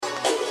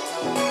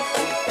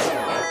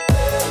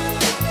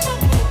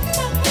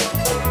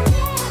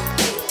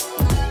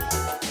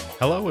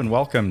Hello and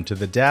welcome to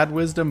the Dad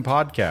Wisdom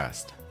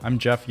Podcast. I'm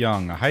Jeff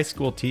Young, a high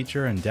school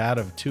teacher and dad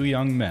of two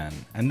young men,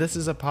 and this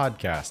is a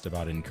podcast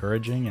about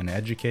encouraging and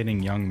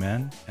educating young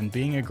men and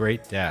being a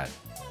great dad.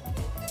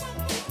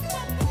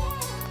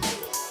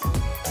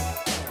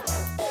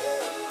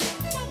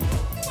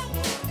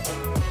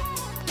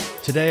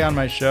 Today on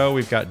my show,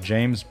 we've got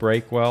James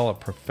Breakwell, a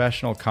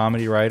professional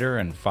comedy writer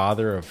and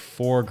father of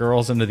 4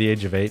 girls under the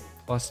age of 8,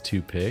 plus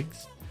 2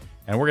 pigs.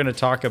 And we're going to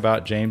talk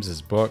about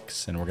James's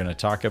books, and we're going to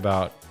talk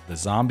about the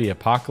zombie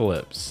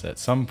apocalypse at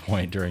some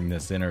point during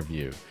this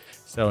interview.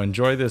 So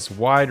enjoy this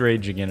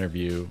wide-ranging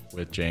interview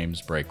with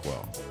James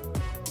Breakwell.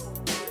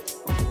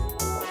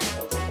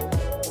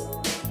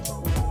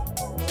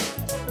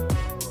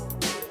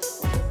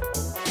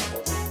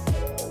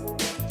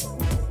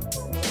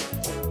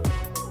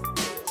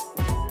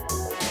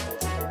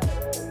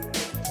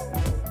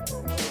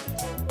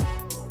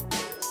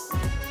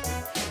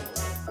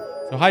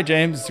 So hi,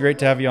 James. It's great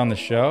to have you on the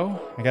show.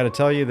 I got to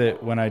tell you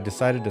that when I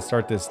decided to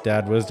start this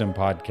Dad Wisdom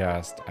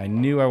podcast, I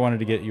knew I wanted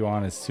to get you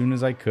on as soon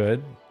as I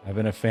could. I've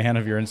been a fan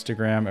of your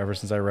Instagram ever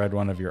since I read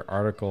one of your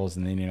articles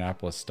in the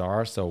Indianapolis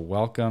Star. So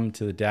welcome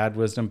to the Dad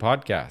Wisdom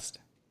podcast.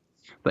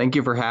 Thank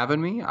you for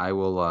having me. I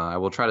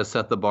will try to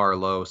set the bar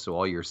low so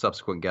all your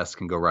subsequent guests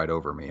can go right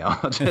over me.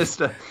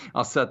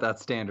 I'll set that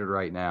standard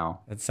right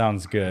now. That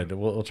sounds good.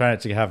 We'll try not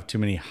to have too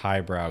many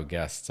highbrow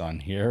guests on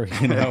here.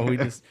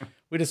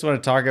 We just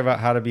want to talk about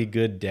how to be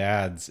good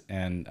dads,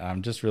 and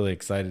I'm just really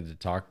excited to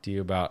talk to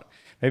you about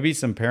maybe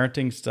some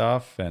parenting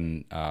stuff.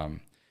 And,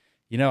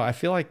 I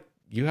feel like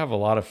you have a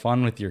lot of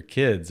fun with your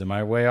kids. Am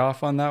I way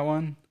off on that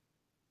one?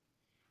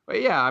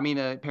 But yeah, I mean,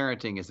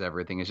 parenting is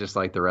everything. It's just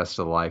like the rest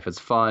of life. It's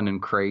fun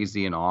and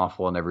crazy and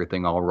awful and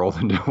everything all rolled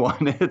into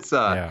one. It's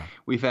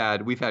we've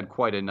had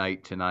quite a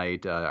night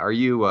tonight. Are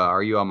you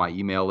on my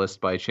email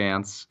list by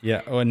chance?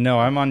 Yeah. Oh, no,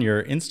 I'm on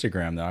your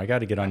Instagram though. I got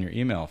to get on your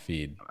email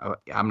feed. I'm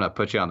gonna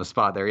put you on the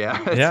spot there.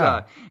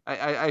 Yeah.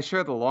 I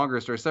share the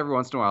longer stories. Every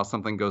once in a while,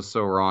 something goes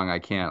so wrong I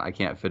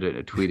can't fit it in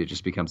a tweet. It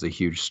just becomes a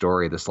huge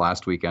story. This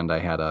last weekend, I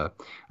had a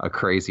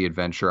crazy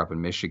adventure up in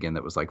Michigan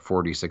that was like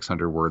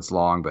 4,600 words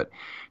long. But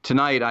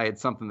tonight, I had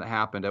something that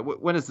happened.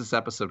 When is this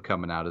episode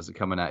coming out? Is it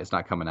coming out? It's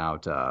not coming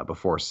out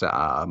before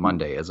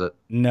Monday, is it?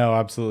 No,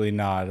 absolutely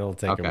not. It'll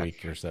take a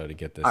week or so to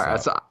get this All right,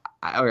 out. so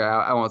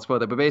I won't spoil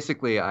that. But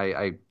basically,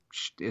 I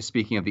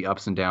speaking of the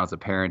ups and downs of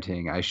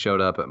parenting, I showed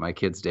up at my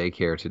kids'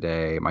 daycare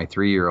today, my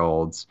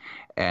 3-year-olds,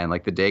 and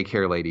like the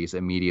daycare ladies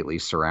immediately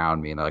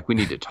surround me and they're like, "We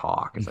need to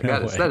talk." It's like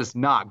that is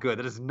not good.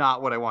 That is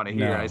not what I want to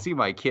hear. No. And I see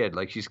my kid,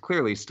 like she's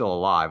clearly still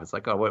alive. It's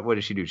like, oh, what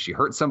did she do? Did she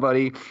hurt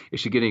somebody? Is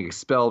she getting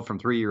expelled from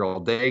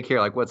 3-year-old daycare?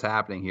 Like, what's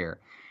happening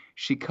here?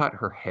 She cut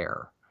her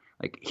hair.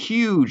 Like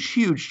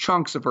huge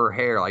chunks of her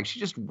hair. Like she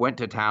just went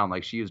to town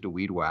like she used a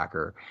weed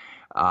whacker.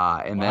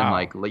 Then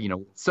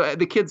so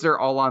the kids are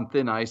all on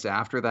thin ice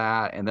after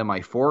that. And then my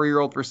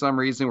 4-year-old, for some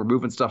reason, we're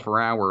moving stuff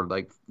around. We're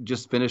like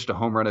just finished a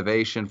home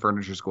renovation.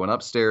 Furniture's going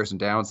upstairs and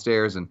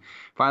downstairs, and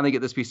finally get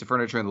this piece of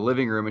furniture in the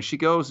living room. And she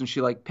goes and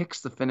she like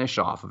picks the finish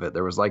off of it.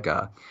 There was like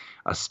a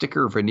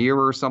sticker veneer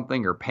or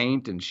something or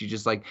paint. And she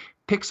just like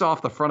picks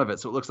off the front of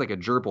it. So it looks like a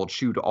gerbil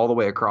chewed all the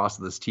way across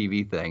this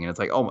TV thing. And it's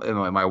like, oh,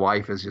 and my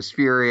wife is just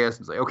furious.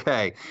 It's like,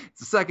 okay,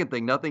 it's the second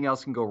thing. Nothing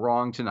else can go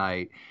wrong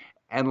tonight.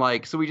 And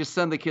like, so we just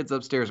send the kids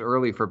upstairs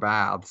early for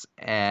baths.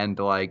 And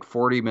like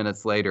 40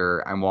 minutes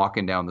later, I'm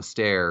walking down the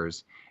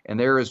stairs and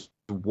there is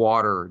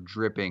water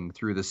dripping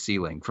through the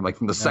ceiling from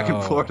the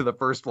second floor to the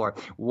first floor.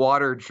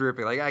 Water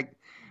dripping. Like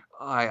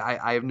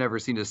I have never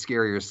seen a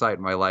scarier sight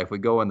in my life. We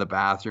go in the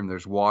bathroom,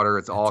 there's water.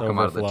 It's all come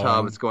out of the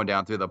tub. It's going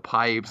down through the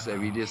pipes. I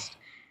mean,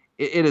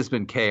 it has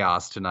been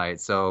chaos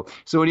tonight. So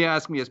when you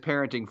ask me, is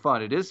parenting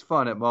fun? It is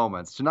fun at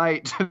moments.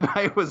 Tonight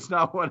was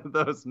not one of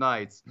those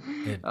nights.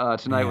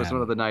 Tonight was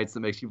one of the nights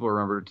that makes people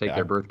remember to take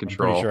their birth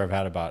control. I'm pretty sure I've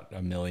had about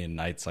a million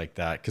nights like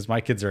that because my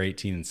kids are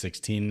 18 and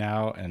 16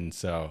 now. And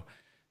so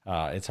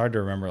it's hard to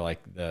remember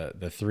like the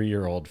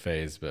 3-year-old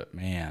phase, but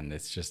man,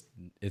 it's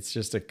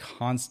just a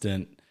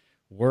constant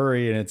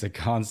worry and it's a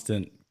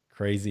constant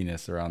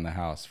craziness around the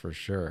house for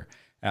sure.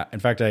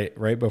 In fact,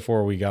 right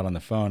before we got on the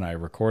phone, I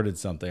recorded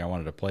something I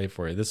wanted to play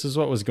for you. This is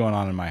what was going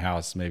on in my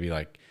house maybe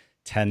like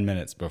 10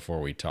 minutes before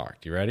we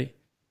talked. You ready?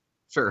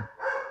 Sure.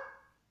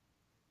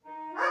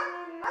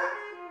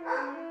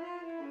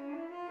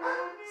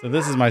 So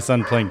this is my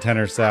son playing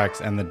tenor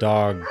sax and the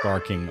dog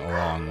barking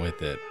along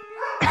with it.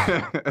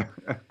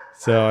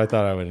 So I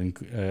thought I would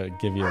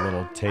give you a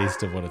little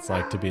taste of what it's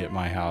like to be at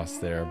my house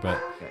there.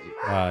 But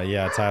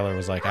Tyler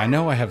was like, I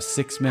know I have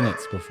 6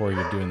 minutes before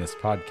you're doing this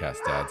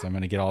podcast, Dad, so I'm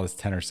going to get all this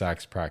tenor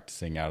sax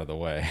practicing out of the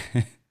way.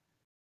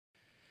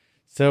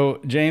 So,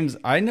 James,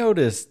 I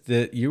noticed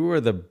that you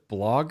were the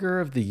blogger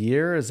of the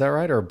year. Is that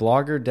right? Or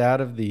blogger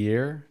dad of the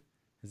year?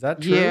 Is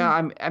that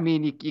Yeah, true? I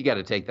mean, you got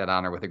to take that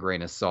honor with a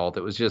grain of salt.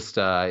 It was just,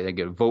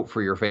 again, vote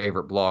for your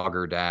favorite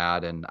blogger,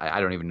 Dad, and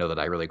I don't even know that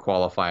I really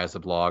qualify as a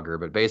blogger,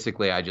 but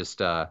basically, I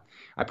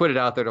put it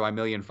out there to my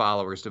million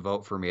followers to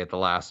vote for me at the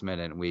last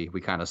minute, and we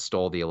kind of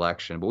stole the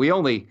election. But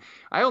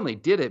I only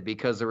did it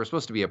because there was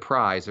supposed to be a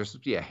prize. There's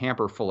supposed to be a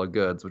hamper full of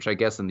goods, which I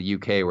guess in the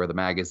UK where the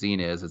magazine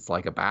is, it's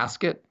like a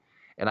basket.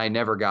 And I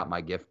never got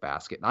my gift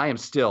basket. And I am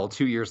still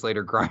 2 years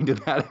later grinding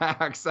that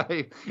axe.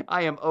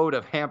 I am owed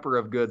a hamper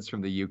of goods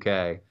from the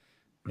UK.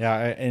 Yeah,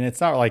 and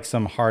it's not like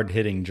some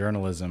hard-hitting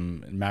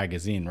journalism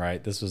magazine,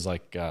 right? This was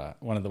like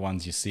one of the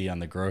ones you see on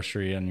the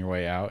grocery on your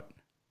way out.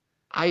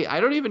 I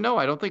don't even know.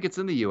 I don't think it's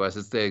in the U.S.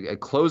 It's a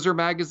Closer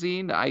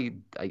magazine. I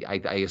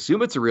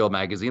assume it's a real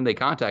magazine. They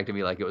contacted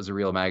me like it was a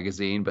real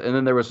magazine, but and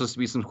then there was supposed to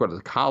be some sort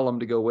of column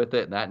to go with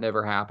it, and that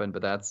never happened.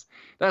 But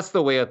that's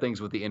the way of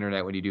things with the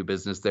internet when you do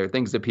business there.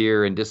 Things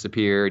appear and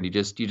disappear, and you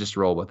just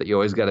roll with it. You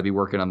always got to be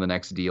working on the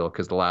next deal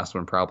because the last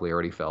one probably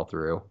already fell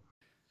through.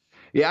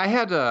 Yeah, I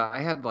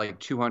had like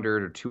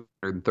 200 or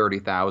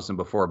 230,000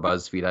 before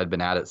BuzzFeed. I'd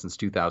been at it since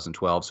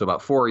 2012, so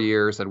about 4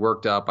 years. I'd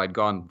worked up. I'd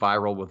gone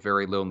viral with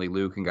Very Lonely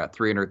Luke and got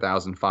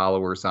 300,000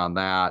 followers on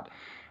that.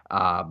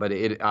 But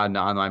it on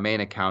my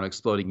main account,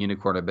 Exploding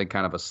Unicorn, had been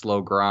kind of a slow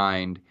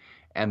grind.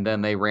 And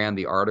then they ran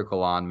the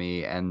article on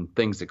me, and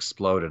things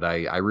exploded.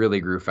 I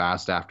really grew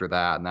fast after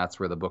that, and that's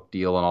where the book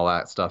deal and all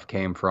that stuff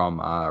came from,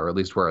 or at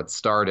least where it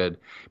started.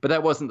 But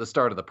that wasn't the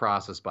start of the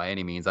process by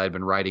any means. I'd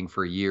been writing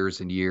for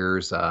years and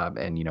years, and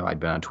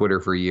I'd been on Twitter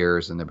for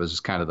years, and it was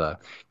just kind of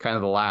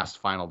the last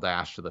final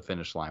dash to the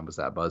finish line was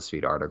that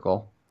BuzzFeed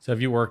article. So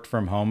have you worked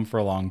from home for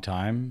a long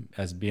time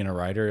as being a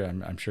writer?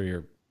 I'm sure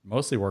you're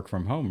mostly work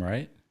from home,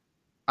 right?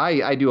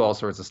 I do all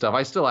sorts of stuff.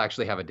 I still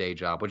actually have a day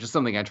job, which is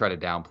something I try to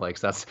downplay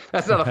because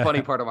that's not a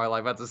funny part of my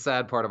life. That's a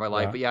sad part of my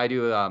life. Yeah. But yeah, I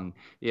do.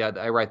 Yeah,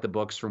 I write the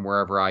books from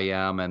wherever I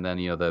am, and then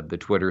the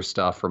Twitter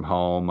stuff from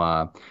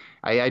home.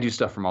 I do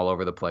stuff from all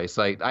over the place.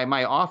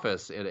 My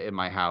office in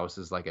my house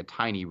is like a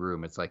tiny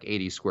room. It's like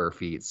 80 square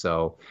feet.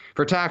 So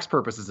for tax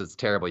purposes, it's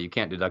terrible. You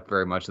can't deduct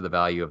very much of the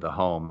value of the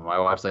home. My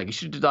wife's like, you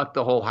should deduct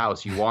the whole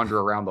house. You wander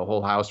around the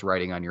whole house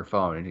writing on your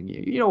phone. And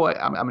you know what?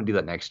 I'm going to do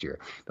that next year.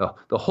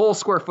 The whole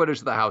square footage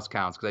of the house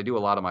counts because I do a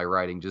lot of my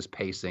writing just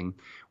pacing,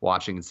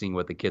 watching and seeing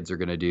what the kids are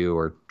going to do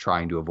or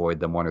trying to avoid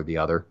them one or the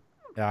other.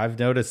 Yeah, I've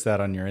noticed that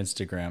on your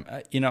Instagram.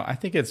 I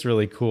think it's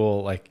really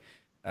cool. Like,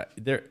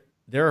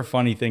 there are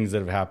funny things that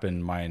have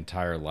happened my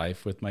entire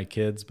life with my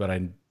kids, but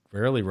I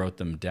rarely wrote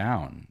them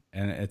down.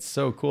 And it's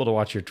so cool to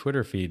watch your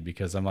Twitter feed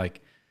because I'm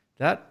like,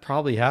 that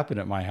probably happened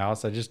at my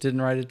house. I just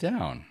didn't write it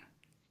down.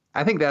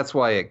 I think that's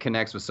why it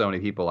connects with so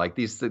many people. Like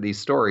these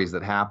stories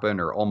that happen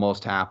or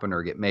almost happen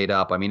or get made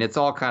up. I mean, it's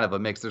all kind of a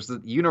mix. There's a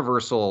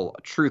universal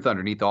truth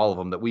underneath all of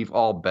them that we've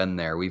all been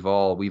there. We've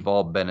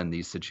all been in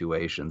these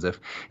situations. If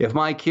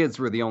my kids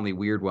were the only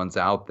weird ones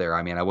out there,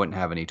 I mean, I wouldn't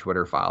have any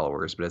Twitter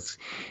followers. But it's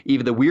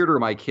even the weirder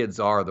my kids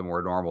are, the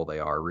more normal they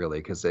are, really,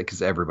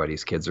 because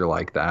everybody's kids are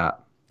like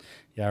that.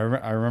 Yeah,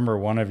 I remember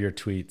one of your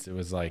tweets. It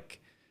was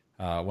like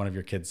one of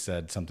your kids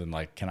said something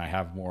like, "Can I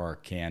have more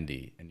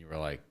candy?" And you were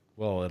like,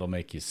 "Well, it'll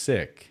make you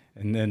sick."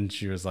 And then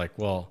she was like,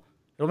 "Well,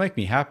 it'll make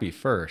me happy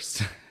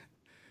first."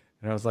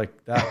 And I was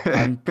like, "That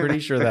I'm pretty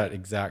sure that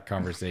exact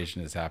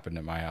conversation has happened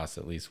at my house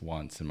at least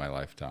once in my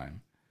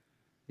lifetime."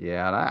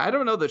 Yeah, and I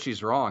don't know that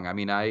she's wrong. I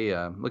mean,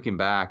 looking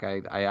back,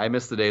 I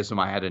miss the days when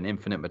I had an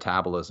infinite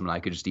metabolism and I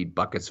could just eat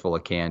buckets full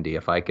of candy.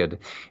 If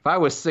I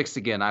was six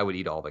again, I would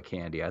eat all the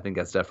candy. I think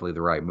that's definitely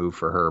the right move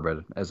for her.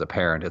 But as a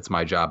parent, it's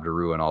my job to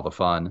ruin all the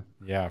fun.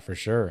 Yeah, for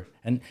sure.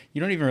 And you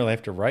don't even really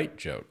have to write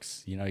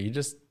jokes. You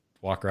just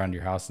walk around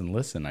your house and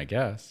listen, I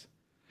guess.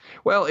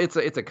 Well, it's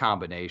a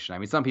combination. I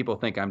mean, some people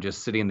think I'm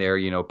just sitting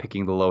there,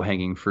 picking the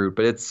low-hanging fruit,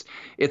 but it's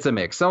a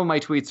mix. Some of my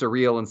tweets are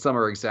real and some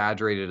are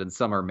exaggerated and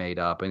some are made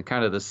up. And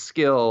kind of the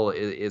skill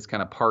is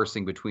kind of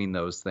parsing between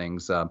those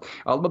things. But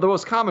the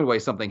most common way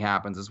something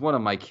happens is one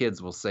of my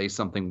kids will say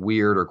something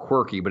weird or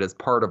quirky, but it's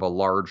part of a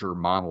larger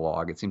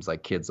monologue. It seems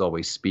like kids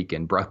always speak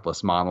in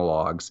breathless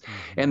monologues.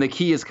 And the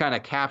key is kind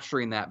of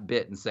capturing that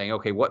bit and saying,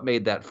 okay, what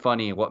made that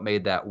funny and what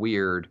made that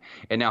weird?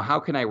 And now how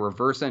can I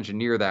reverse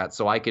engineer that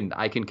so I can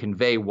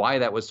convey why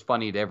that was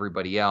funny to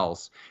everybody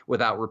else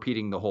without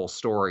repeating the whole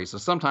story. So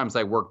sometimes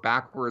I work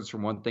backwards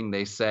from one thing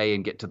they say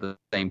and get to the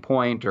same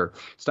point, or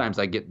sometimes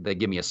they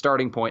give me a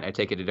starting point, I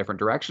take it a different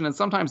direction, and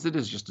sometimes it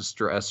is just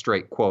a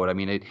straight quote. I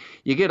mean,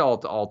 you get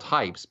all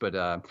types, but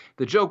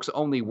the jokes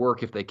only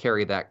work if they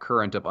carry that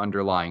current of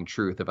underlying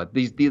truth. If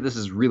this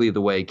is really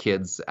the way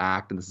kids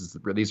act, and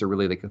these are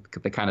really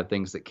the kind of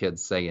things that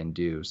kids say and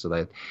do. So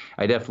that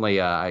I definitely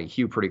I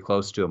hew pretty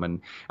close to them,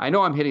 and I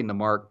know I'm hitting the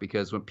mark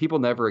because when people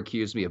never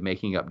accuse me of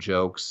making up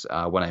jokes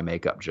when I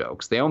make up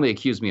jokes. They only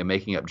accuse me of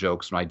making up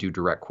jokes when I do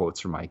direct quotes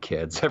from my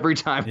kids. Every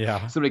time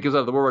Yeah. somebody comes out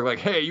of the woodwork like,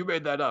 "Hey, you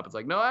made that up," it's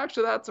like, no,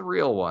 actually, that's a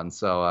real one.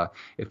 So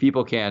if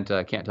people can't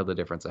tell the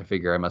difference, I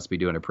figure I must be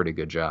doing a pretty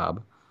good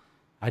job.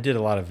 I did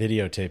a lot of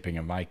videotaping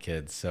of my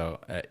kids, so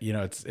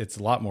it's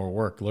a lot more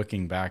work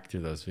looking back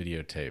through those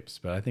videotapes.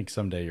 But I think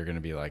someday you're going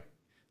to be like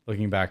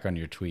looking back on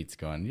your tweets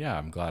going, yeah,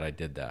 I'm glad I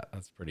did that.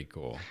 That's pretty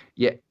cool.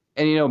 Yeah.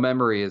 And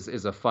memory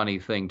is a funny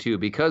thing too,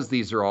 because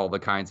these are all the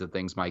kinds of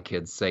things my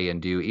kids say and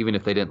do, even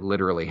if they didn't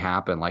literally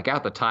happen. Like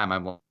at the time,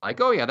 I'm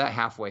like, oh yeah, that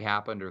halfway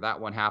happened, or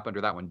that one happened,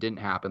 or that one didn't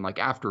happen. Like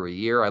after a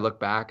year, I look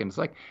back and it's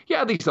like,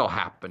 yeah, these all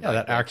happened. Yeah,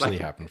 that actually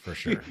happened for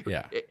sure.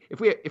 Yeah. If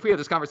we have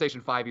this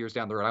conversation 5 years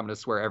down the road, I'm going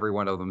to swear every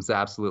one of them is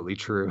absolutely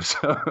true.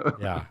 So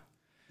yeah.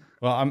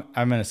 Well,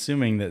 I'm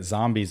assuming that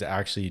zombies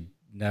actually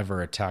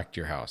never attacked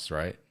your house,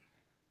 right?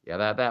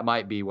 Yeah, that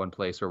might be one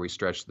place where we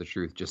stretch the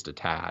truth just a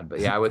tad. But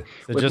yeah, with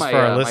so with just my, for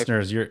our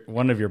listeners,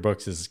 one of your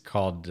books is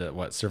called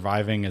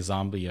Surviving a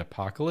Zombie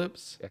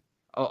Apocalypse?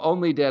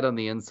 Only Dead on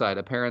the Inside: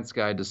 A Parent's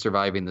Guide to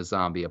Surviving the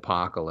Zombie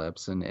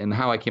Apocalypse. And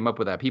how I came up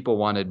with that, people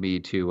wanted me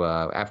to,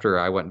 after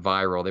I went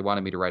viral, they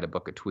wanted me to write a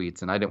book of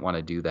tweets, and I didn't want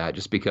to do that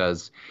just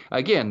because,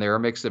 again, they're a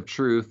mix of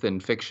truth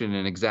and fiction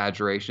and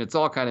exaggeration. It's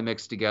all kind of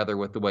mixed together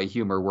with the way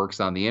humor works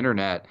on the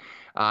internet.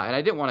 And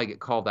I didn't want to get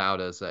called out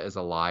as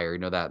a liar. You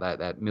know,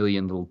 that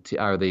million little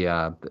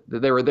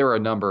there were a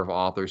number of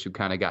authors who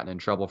kind of gotten in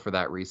trouble for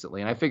that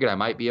recently, and I figured I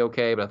might be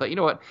okay. But I thought, you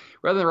know what,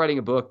 rather than writing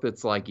a book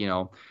that's like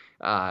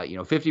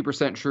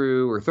 50%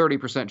 true or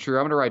 30% true,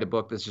 I'm going to write a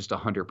book that's just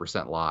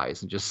 100%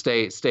 lies and just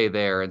stay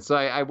there. And so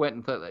I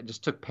went and I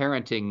just took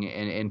parenting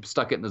and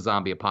stuck it in the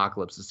zombie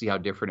apocalypse to see how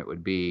different it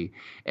would be.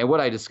 And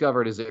what I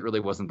discovered is it really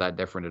wasn't that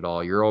different at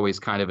all. You're always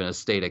kind of in a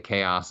state of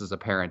chaos as a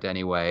parent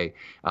anyway.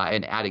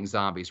 And adding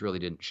zombies really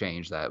didn't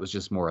change that. It was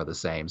just more of the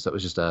same. So it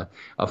was just a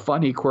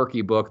funny,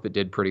 quirky book that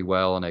did pretty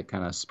well, and it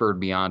kind of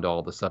spurred me on to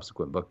all the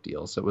subsequent book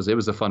deals. So it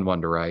was a fun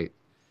one to write.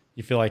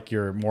 You feel like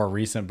your more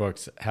recent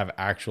books have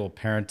actual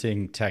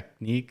parenting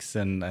techniques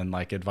and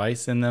like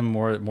advice in them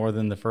more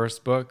than the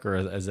first book, or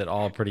is it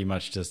all pretty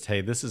much just,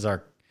 hey, this is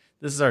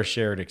our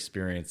shared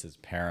experience as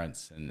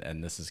parents,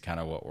 and this is kind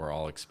of what we're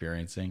all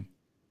experiencing?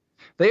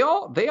 They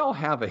all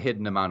have a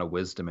hidden amount of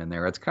wisdom in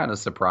there. It's kind of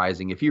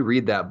surprising. If you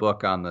read that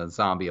book on the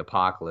zombie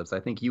apocalypse, I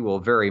think you will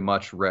very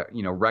much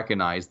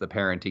recognize the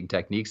parenting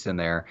techniques in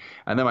there.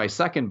 And then my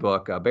second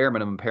book, Bare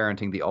Minimum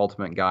Parenting: The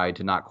Ultimate Guide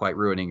to Not Quite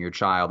Ruining Your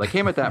Child, I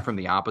came at that from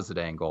the opposite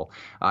angle.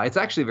 It's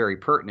actually very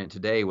pertinent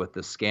today with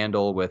the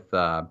scandal with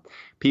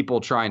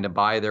people trying to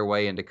buy their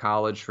way into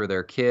college for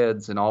their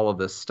kids and all of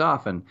this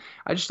stuff. And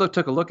I just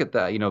took a look at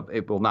that.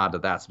 It will not to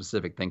that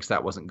specific thing because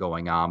that wasn't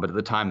going on. But at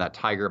the time that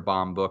Tiger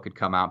Bomb book had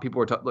come out, people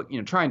were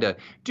trying to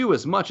do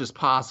as much as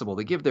possible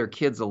to give their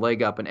kids a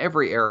leg up in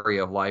every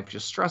area of life,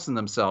 just stressing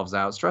themselves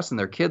out, stressing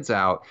their kids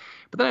out.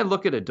 But then I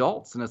look at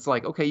adults and it's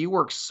like, okay, you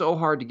work so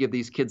hard to give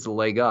these kids a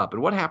leg up.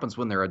 And what happens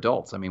when they're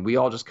adults? I mean, we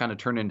all just kind of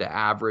turn into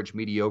average,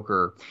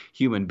 mediocre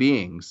human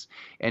beings.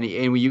 And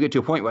when you get to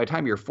a point by the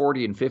time you're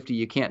 40 and 50,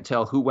 you can't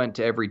tell who went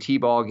to every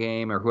T-ball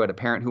game or who had a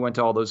parent who went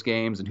to all those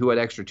games and who had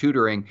extra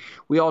tutoring.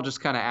 We all just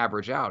kind of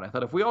average out. I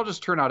thought if we all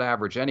just turn out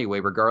average anyway,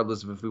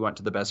 regardless of if we went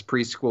to the best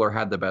preschool or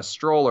had the best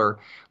stroller,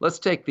 let's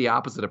take the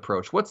opposite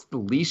approach. What's the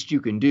least you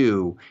can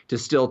do to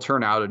still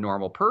turn out a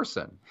normal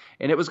person?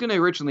 And it was going to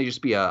originally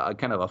just be a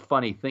kind of a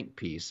funny think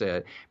piece.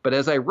 But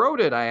as I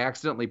wrote it, I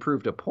accidentally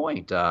proved a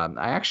point.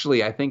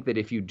 I think that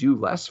if you do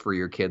less for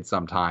your kids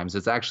sometimes,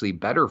 it's actually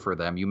better for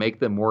them. You make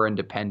them more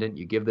independent.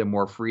 You give them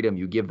more freedom.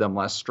 You give them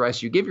less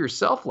stress. You give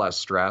yourself less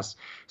stress.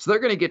 So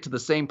they're going to get to the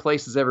same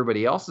place as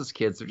everybody else's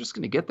kids. They're just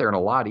going to get there in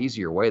a lot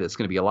easier way. That's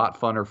going to be a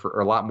lot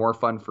more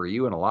fun for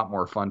you and a lot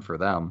more fun for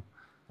them.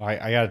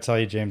 I got to tell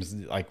you, James,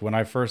 like when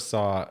I first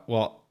saw,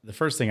 the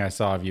first thing I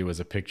saw of you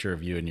was a picture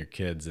of you and your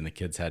kids, and the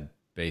kids had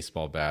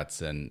baseball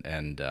bats and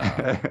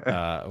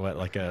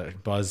like a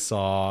buzz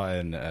saw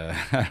and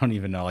I don't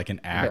even know, like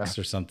an axe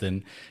or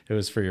something. It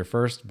was for your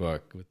first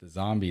book with the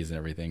zombies and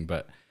everything.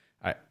 But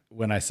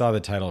when I saw the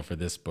title for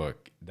this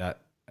book, that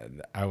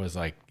I was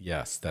like,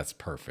 yes, that's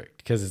perfect,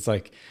 because it's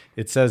like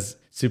it says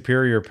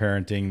Superior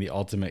Parenting: The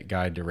Ultimate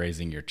Guide to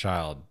Raising Your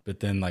Child, but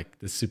then like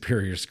the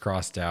superior's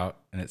crossed out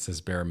and it says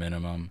bare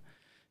minimum.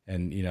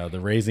 And, the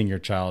raising your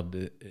child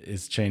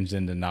is changed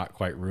into not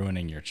quite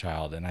ruining your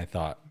child. And I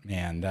thought,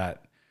 man,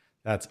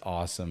 that's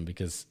awesome,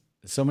 because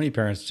so many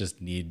parents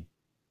just need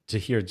to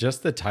hear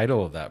just the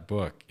title of that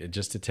book,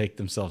 just to take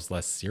themselves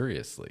less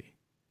seriously.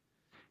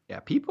 Yeah,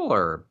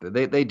 people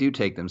they do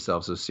take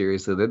themselves so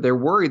seriously. They're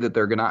worried that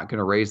they're not going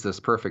to raise this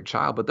perfect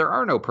child, but there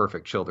are no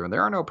perfect children.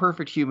 There are no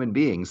perfect human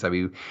beings. I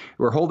mean,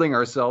 we're holding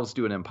ourselves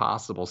to an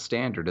impossible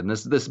standard. And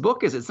this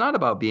book it's not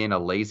about being a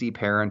lazy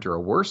parent or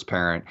a worse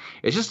parent.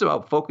 It's just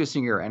about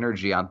focusing your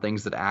energy on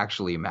things that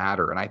actually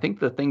matter. And I think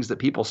the things that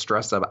people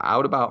stress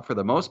out about for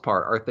the most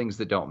part are things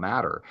that don't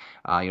matter.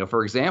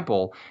 For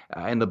example,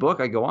 in the book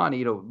I go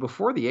on,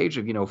 before the age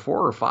of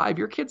 4 or 5,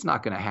 your kid's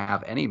not going to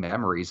have any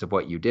memories of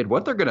what you did.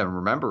 What they're going to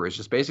remember is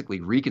just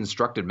basically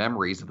reconstructed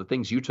memories of the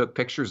things you took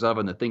pictures of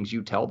and the things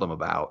you tell them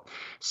about.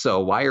 So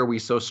why are we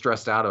so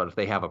stressed out about if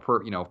they have a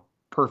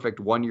perfect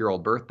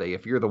 1-year-old birthday?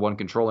 If you're the one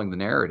controlling the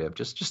narrative,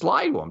 just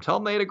lie to them. Tell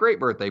them they had a great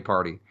birthday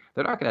party.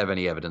 They're not going to have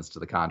any evidence to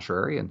the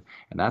contrary. And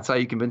that's how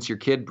you convince your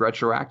kid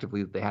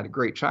retroactively that they had a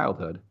great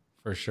childhood.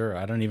 For sure.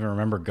 I don't even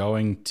remember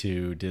going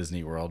to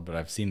Disney World, but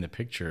I've seen the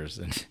pictures,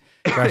 and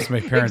drives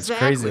my parents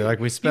crazy. Exactly. Like,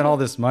 we spent all People,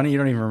 this money, you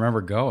don't even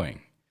remember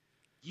going.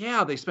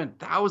 yeah, they spent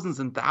thousands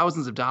and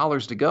thousands of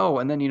dollars to go.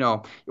 And then,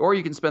 or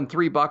you can spend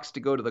 $3 to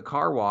go to the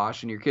car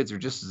wash and your kids are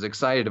just as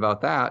excited about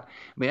that.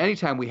 I mean,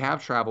 anytime we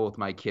have travel with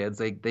my kids,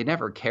 they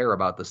never care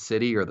about the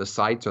city or the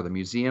sites or the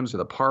museums or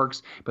the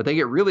parks, but they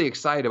get really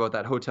excited about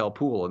that hotel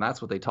pool. And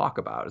that's what they talk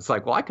about. It's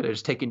like, well, I could have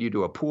just taken you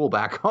to a pool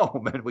back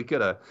home and we could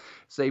have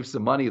saved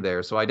some money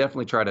there. So I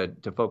definitely try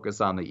to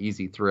focus on the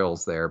easy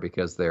thrills there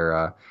because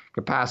their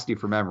capacity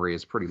for memory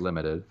is pretty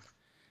limited.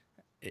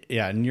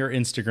 Yeah, and your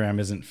Instagram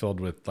isn't filled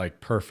with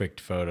like perfect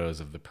photos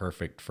of the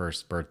perfect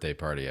first birthday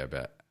party, I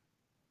bet.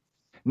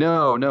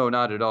 No, no,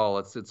 not at all.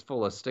 It's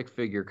full of stick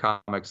figure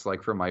comics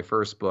like from my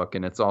first book,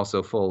 and it's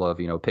also full of,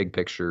 pig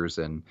pictures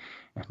and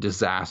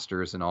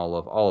disasters and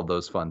all of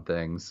those fun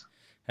things.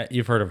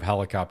 You've heard of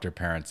helicopter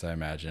parents, I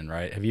imagine,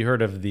 right? Have you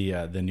heard of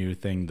the new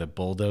thing, the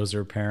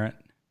bulldozer parent?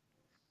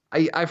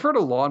 I've heard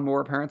of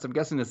lawnmower parents. I'm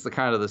guessing it's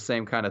the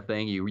same kind of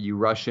thing. You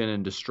rush in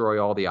and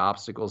destroy all the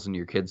obstacles in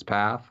your kid's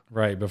path.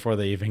 Right, before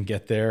they even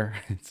get there.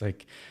 It's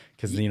like,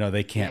 because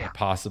they can't Yeah.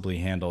 possibly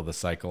handle the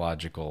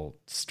psychological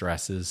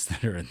stresses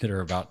that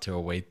are about to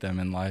await them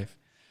in life.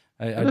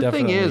 I And the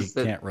thing definitely is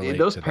that can't relate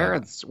those to that.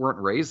 parents weren't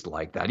raised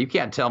like that. You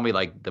can't tell me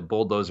like the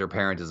bulldozer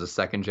parent is a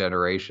second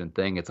generation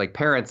thing. It's like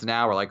parents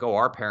now are like, oh,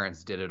 our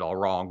parents did it all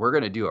wrong. We're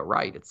going to do it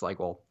right. It's like,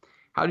 well,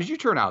 how did you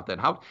turn out then?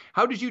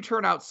 How did you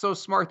turn out so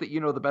smart that you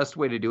know the best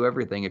way to do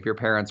everything if your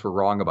parents were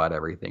wrong about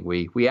everything?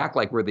 We act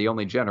like we're the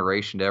only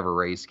generation to ever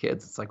raise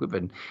kids. It's like we've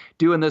been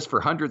doing this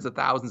for hundreds of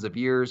thousands of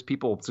years.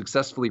 People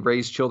successfully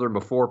raised children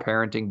before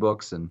parenting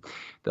books, and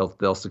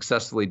they'll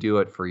successfully do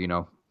it for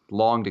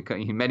long to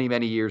come,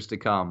 many years to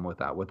come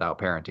without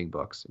parenting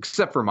books.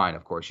 Except for mine,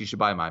 of course. You should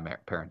buy my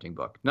parenting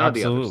book. None of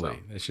the others though.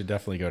 Absolutely. They should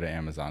definitely go to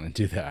Amazon and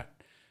do that.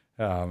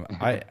 Um,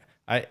 I,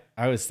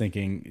 I was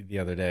thinking the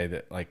other day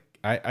that like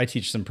I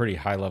teach some pretty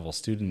high level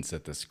students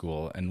at this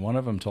school, and one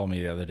of them told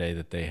me the other day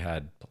that they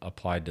had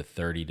applied to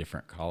 30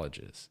 different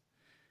colleges.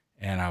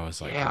 And I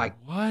was like, Yeah,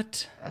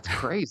 what? that's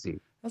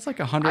crazy. That's like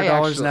I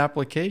 $100 an actually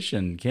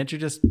application. Can't you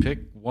just pick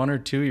one or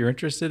two you're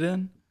interested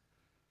in?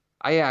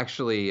 I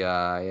actually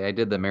I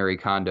did the Mary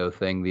Kondo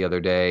thing the other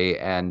day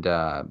and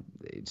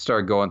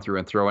started going through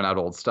and throwing out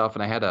old stuff.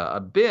 And I had a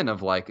bin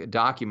of like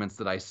documents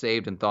that I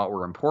saved and thought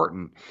were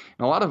important.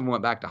 And a lot of them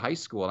went back to high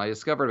school. And I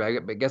discovered, I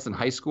guess in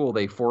high school,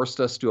 they forced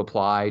us to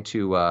apply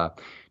to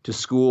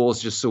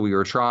schools just so we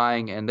were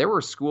trying. And there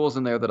were schools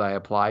in there that I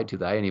applied to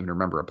that I didn't even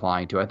remember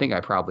applying to. I think I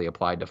probably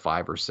applied to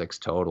 5 or 6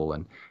 total.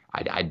 And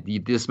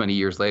this many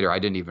years later, I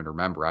didn't even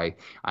remember. I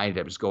ended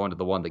up just going to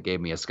the one that gave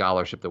me a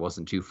scholarship that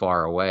wasn't too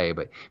far away.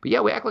 But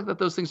yeah, we act like that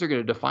those things are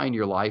going to define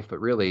your life, but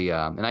really,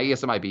 and I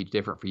guess it might be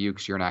different for you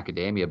because you're in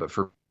academia. But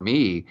for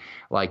me,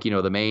 like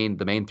the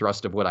main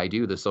thrust of what I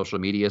do, the social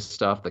media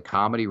stuff, the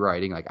comedy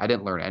writing, like I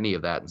didn't learn any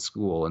of that in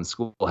school, and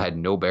school had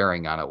no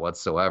bearing on it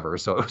whatsoever.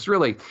 So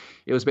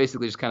it was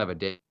basically just kind of a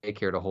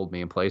daycare to hold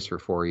me in place for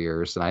 4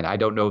 years. And I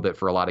don't know that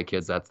for a lot of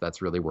kids that's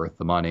really worth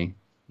the money.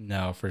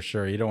 No, for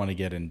sure. You don't want to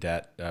get in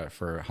debt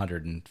for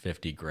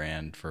 150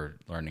 grand for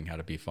learning how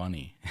to be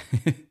funny.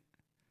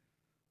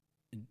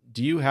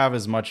 Do you have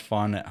as much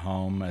fun at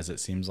home as it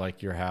seems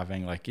like you're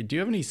having? Like, do you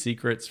have any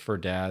secrets for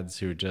dads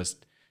who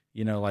just,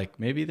 like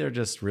maybe they're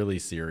just really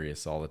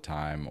serious all the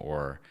time,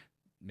 or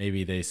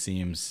maybe they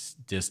seem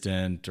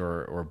distant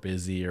or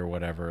busy or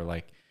whatever?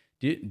 Like,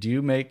 do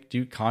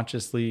you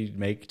consciously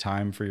make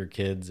time for your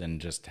kids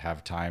and just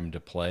have time to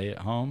play at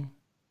home?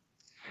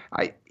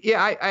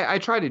 I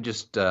try to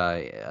just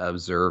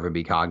observe and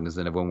be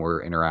cognizant of when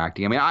we're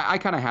interacting. I mean, I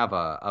kind of have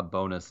a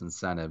bonus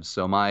incentive.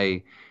 So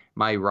my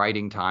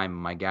writing time,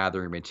 my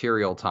gathering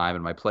material time,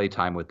 and my play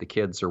time with the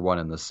kids are one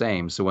and the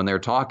same. So when they're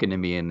talking to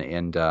me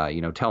and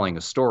telling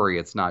a story,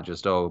 it's not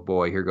just, oh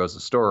boy, here goes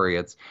a story.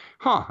 It's,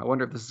 I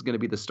wonder if this is going to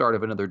be the start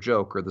of another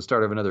joke or the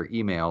start of another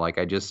email. Like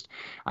I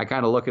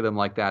kind of look at them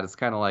like that. It's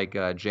kind of like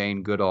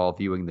Jane Goodall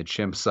viewing the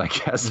chimps, I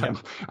guess. Yeah.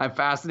 I'm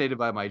fascinated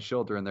by my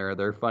children.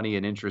 They're funny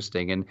and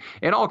interesting, and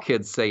all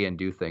kids say and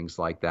do things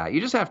like that.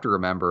 You just have to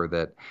remember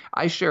that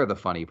I share the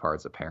funny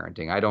parts of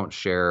parenting. I don't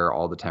share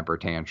all the temper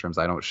tantrums.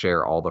 I don't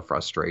share all the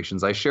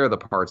frustrations. I share the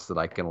parts that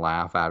I can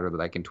laugh at or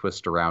that I can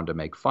twist around to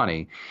make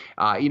funny.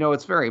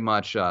 It's very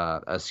much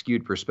a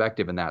skewed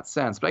perspective in that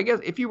sense. But I guess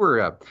if you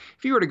were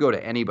to go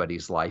to anybody's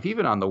life,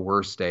 even on the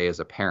worst day as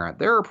a parent,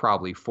 there are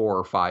probably 4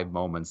 or 5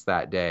 moments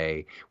that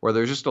day where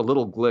there's just a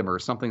little glimmer,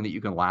 something that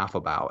you can laugh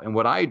about. And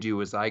what I do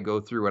is I go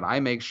through and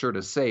I make sure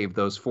to save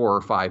those 4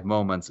 or 5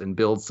 moments and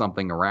build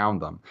something around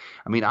them.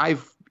 I mean,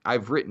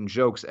 I've written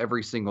jokes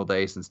every single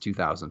day since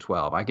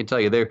 2012. I can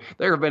tell you there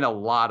have been a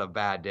lot of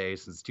bad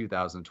days since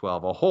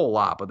 2012, a whole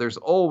lot, but there's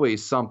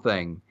always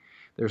something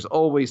there's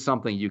always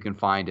something you can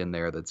find in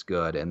there that's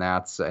good, and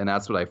that's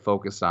what I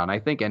focus on. I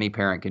think any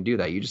parent can do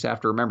that. You just have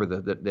to remember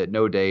that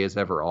no day is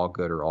ever all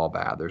good or all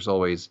bad. There's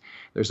always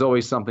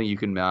something you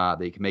can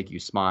that can make you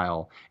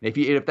smile. And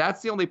if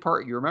that's the only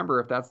part you remember,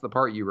 if that's the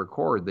part you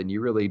record, then you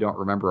really don't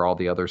remember all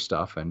the other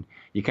stuff. And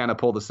you kind of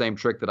pull the same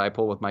trick that I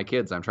pull with my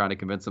kids. I'm trying to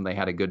convince them they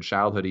had a good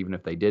childhood, even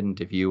if they didn't.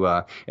 If you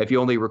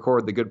only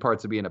record the good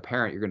parts of being a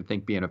parent, you're going to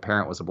think being a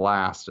parent was a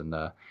blast, and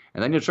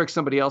then you'll trick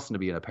somebody else into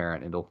being a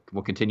parent, and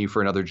will continue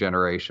for another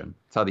generation.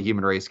 That's how the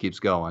human race keeps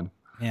going.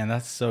 Man,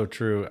 that's so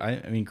true.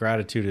 I mean,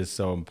 gratitude is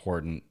so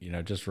important.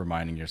 Just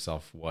reminding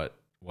yourself what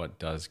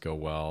does go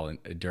well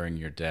during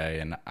your day.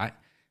 And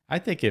I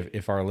think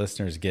if our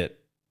listeners get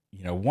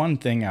one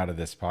thing out of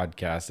this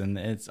podcast, and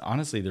it's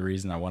honestly the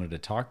reason I wanted to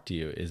talk to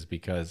you, is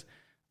because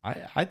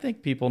I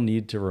think people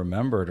need to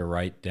remember to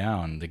write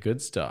down the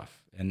good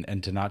stuff,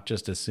 and to not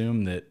just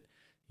assume that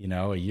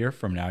a year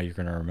from now, you're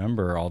going to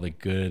remember all the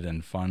good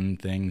and fun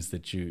things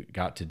that you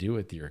got to do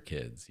with your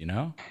kids,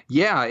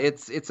 Yeah,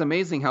 it's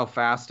amazing how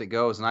fast it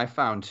goes. And I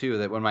found too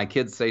that when my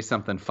kids say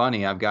something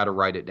funny, I've got to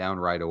write it down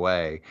right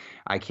away.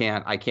 I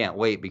can't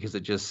wait, because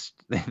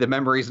the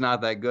memory's not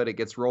that good. It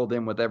gets rolled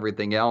in with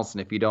everything else. And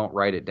if you don't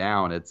write it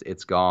down,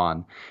 it's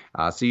gone.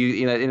 So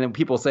and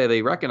people say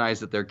they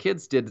recognize that their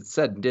kids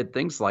did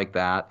things like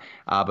that,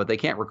 but they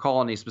can't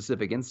recall any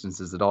specific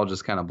instances. It all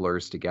just kind of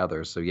blurs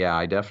together. So yeah,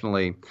 I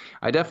definitely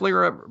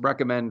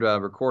recommend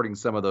recording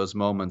some of those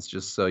moments,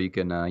 just so you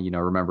can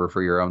remember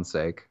for your own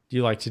sake. Do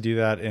you like to do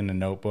that in a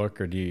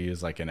notebook, or do you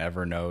use like an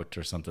Evernote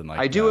or something like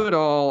that? I do it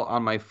all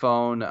on my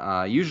phone.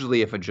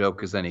 Usually if a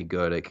joke is any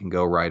good, it can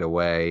go right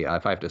away.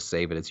 If I have to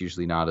save it, it's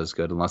usually not as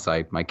good, unless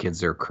my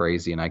kids are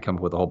crazy and I come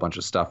up with a whole bunch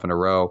of stuff in a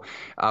row.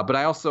 But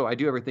I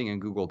do everything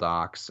in Google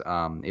Docs.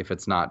 If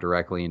it's not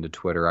directly into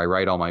Twitter, I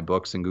write all my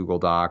books in Google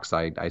Docs.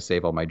 I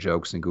save all my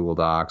jokes in Google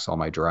Docs, all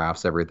my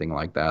drafts, everything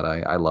like that.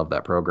 I love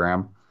that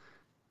program.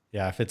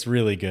 Yeah, if it's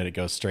really good, it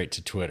goes straight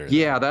to Twitter.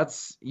 Yeah,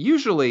 that's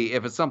usually,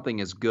 if something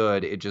is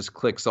good, it just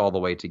clicks all the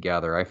way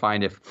together. I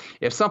find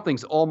if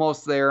something's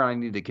almost there and I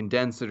need to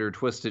condense it or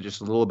twist it just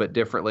a little bit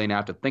differently and I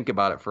have to think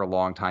about it for a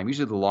long time,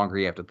 usually the longer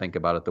you have to think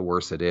about it, the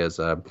worse it is.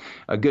 A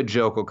good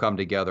joke will come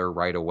together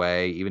right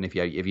away, even if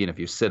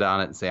you sit on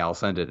it and say, I'll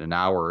send it in an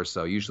hour or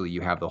so. Usually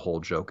you have the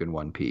whole joke in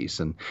one piece.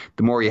 And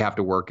the more you have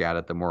to work at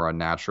it, the more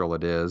unnatural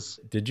it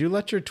is. Did you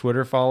let your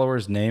Twitter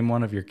followers name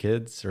one of your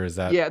kids, or is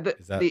that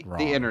wrong?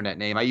 The internet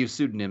name? I use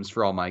pseudonyms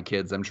for all my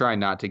kids. I'm trying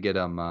not to get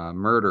them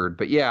murdered.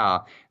 But yeah,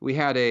 we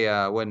had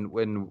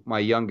when my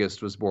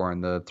youngest was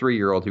born, the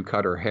 3-year-old who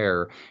cut her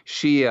hair,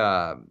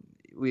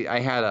 I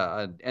had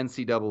a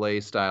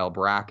NCAA style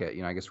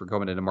bracket. I guess we're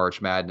coming into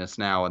March Madness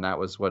now, and that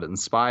was what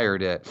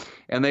inspired it.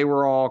 And they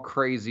were all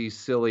crazy,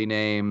 silly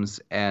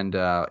names. And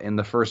in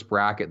the first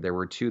bracket, there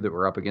were two that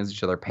were up against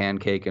each other,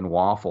 Pancake and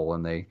Waffle.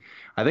 And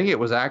I think it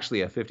was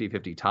actually a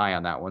 50-50 tie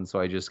on that one. So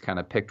I just kind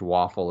of picked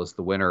Waffle as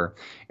the winner.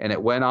 And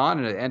it went on,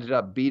 and it ended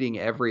up beating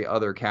every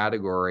other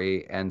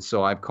category. And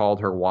so I've called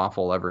her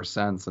Waffle ever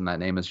since. And that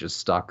name has just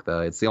stuck.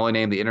 It's the only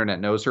name the internet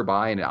knows her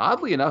by. And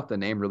oddly enough, the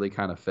name really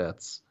kind of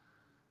fits.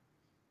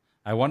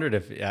 I wondered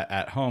if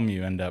at home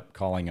you end up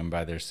calling them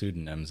by their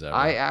pseudonyms.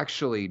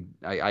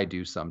 I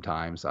do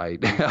sometimes.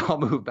 I'll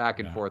move back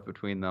and forth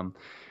between them.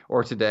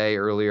 Or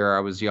earlier,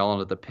 I was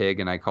yelling at the pig,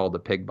 and I called the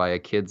pig by a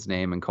kid's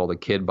name and called a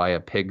kid by a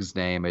pig's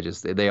name.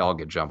 They all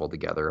get jumbled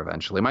together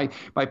eventually.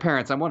 My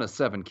parents, I'm one of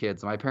 7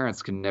 kids. My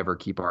parents can never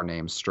keep our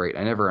names straight.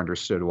 I never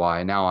understood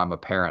why. Now I'm a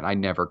parent. I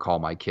never call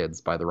my kids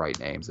by the right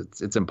names.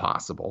 It's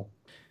impossible.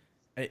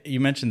 You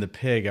mentioned the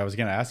pig. I was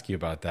going to ask you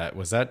about that.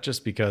 Was that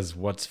just because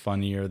what's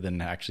funnier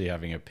than actually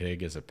having a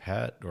pig as a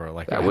pet, or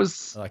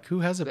who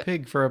has a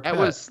pig for a pet? That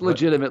was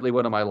legitimately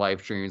one of my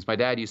life dreams. My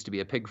dad used to be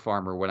a pig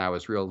farmer when I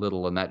was real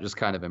little, and that just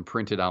kind of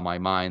imprinted on my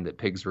mind that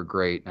pigs were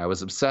great. And I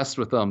was obsessed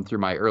with them through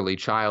my early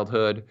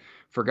childhood.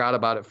 Forgot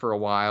about it for a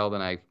while.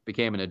 Then I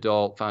became an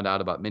adult, found out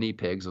about mini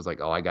pigs. I was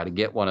like, oh, I got to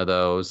get one of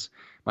those.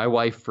 My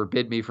wife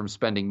forbid me from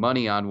spending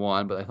money on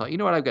one, but I thought, you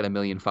know what? I've got 1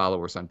 million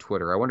followers on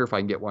Twitter. I wonder if I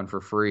can get one for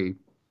free.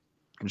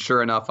 And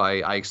sure enough,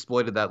 I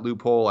exploited that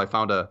loophole. I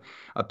found a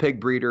pig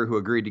breeder who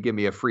agreed to give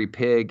me a free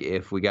pig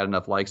if we got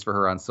enough likes for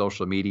her on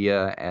social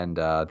media. And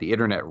the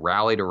internet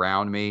rallied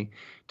around me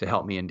to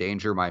help me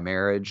endanger my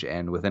marriage.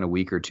 And within a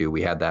week or two,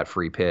 we had that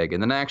free pig.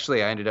 And then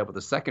actually, I ended up with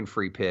a second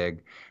free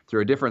pig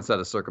through a different set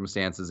of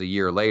circumstances a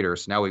year later.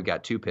 So now we've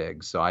got 2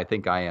 pigs. So I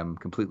think I am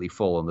completely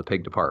full in the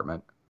pig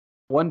department.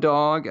 1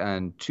 dog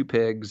and 2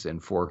 pigs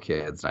and 4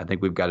 kids. And I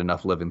think we've got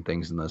enough living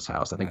things in this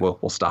house. I think we'll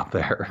stop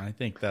there. I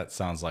think that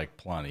sounds like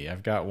plenty.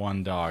 I've got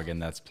 1 dog,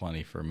 and that's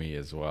plenty for me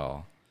as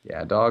well.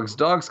 Yeah,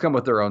 dogs come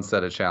with their own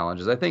set of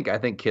challenges. I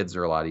think kids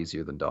are a lot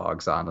easier than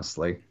dogs,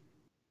 honestly.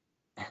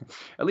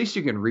 At least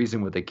you can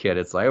reason with a kid.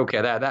 It's like,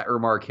 okay, that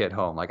remark hit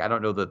home. Like, I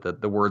don't know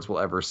that the words will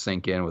ever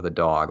sink in with a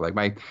dog. Like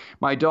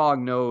my dog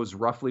knows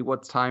roughly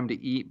what's time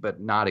to eat, but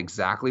not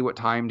exactly what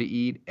time to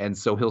eat. And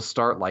so he'll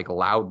start like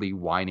loudly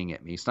whining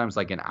at me, sometimes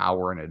like an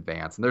hour in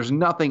advance. And there's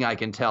nothing I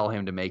can tell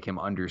him to make him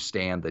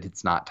understand that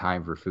it's not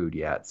time for food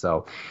yet.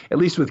 So at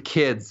least with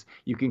kids,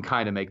 you can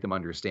kind of make them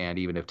understand,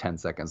 even if 10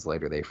 seconds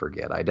later they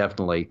forget. I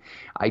definitely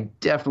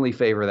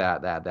favor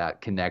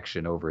that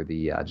connection over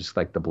the just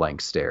like the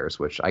blank stares,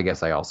 which I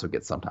guess I also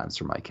get sometimes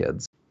from my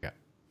kids. Yeah.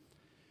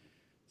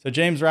 So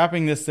James,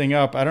 wrapping this thing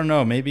up, I don't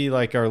know, maybe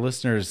like our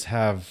listeners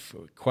have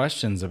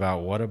questions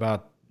about what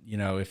about,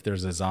 if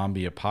there's a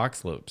zombie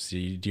apocalypse. Do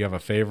you have a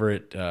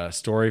favorite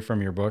story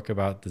from your book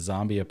about the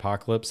zombie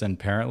apocalypse and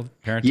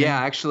parenting? Yeah,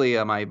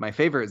 actually, my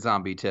favorite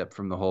zombie tip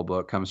from the whole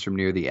book comes from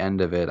near the end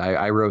of it.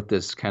 I wrote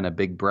this kind of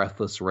big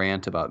breathless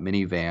rant about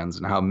minivans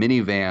and how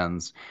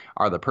minivans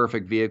are the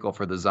perfect vehicle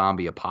for the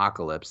zombie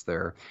apocalypse.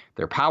 They're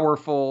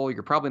powerful.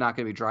 You're probably not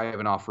going to be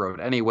driving off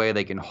road anyway.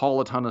 They can haul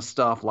a ton of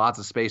stuff, lots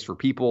of space for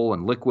people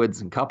and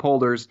liquids and cup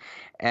holders.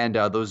 And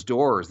those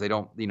doors, they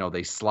don't,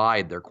 they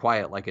slide. They're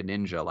quiet like a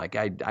ninja. Like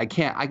I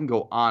can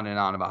go on and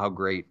on about how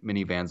great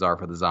minivans are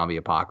for the zombie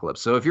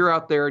apocalypse. So if you're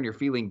out there and you're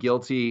feeling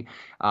guilty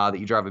that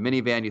you drive a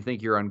minivan, you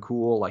think you're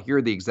uncool, like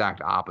you're the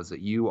exact opposite.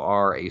 You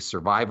are a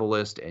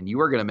survivalist and you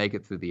are going to make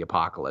it through the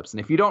apocalypse. And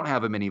if you don't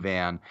have a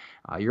minivan,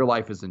 your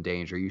life is in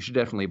danger. You should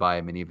definitely buy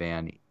a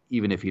minivan,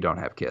 even if you don't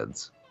have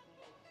kids.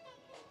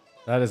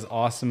 That is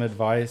awesome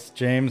advice.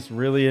 James,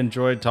 really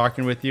enjoyed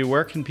talking with you.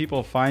 Where can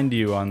people find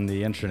you on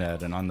the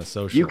internet and on the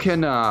socials? You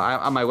can,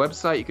 on my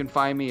website, you can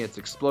find me. It's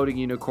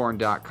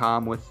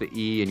explodingunicorn.com with the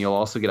E, and you'll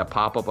also get a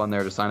pop-up on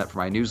there to sign up for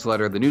my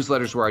newsletter. The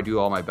newsletter is where I do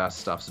all my best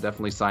stuff, so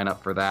definitely sign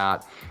up for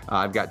that.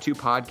 I've got 2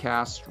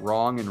 podcasts,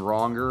 Wrong and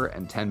Wronger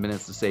and 10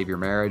 Minutes to Save Your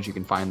Marriage. You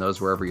can find those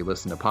wherever you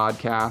listen to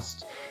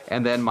podcasts.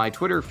 And then my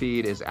Twitter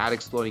feed is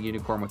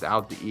 @explodingunicorn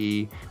without the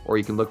E, or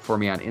you can look for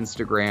me on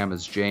Instagram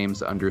as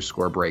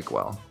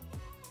James_Breakwell.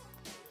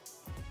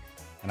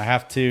 And I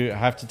have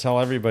to tell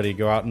everybody,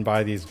 go out and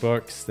buy these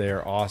books.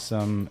 They're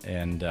awesome.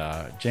 And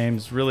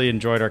James, really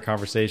enjoyed our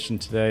conversation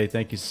today.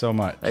 Thank you so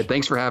much. Hey,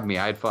 thanks for having me.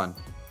 I had fun.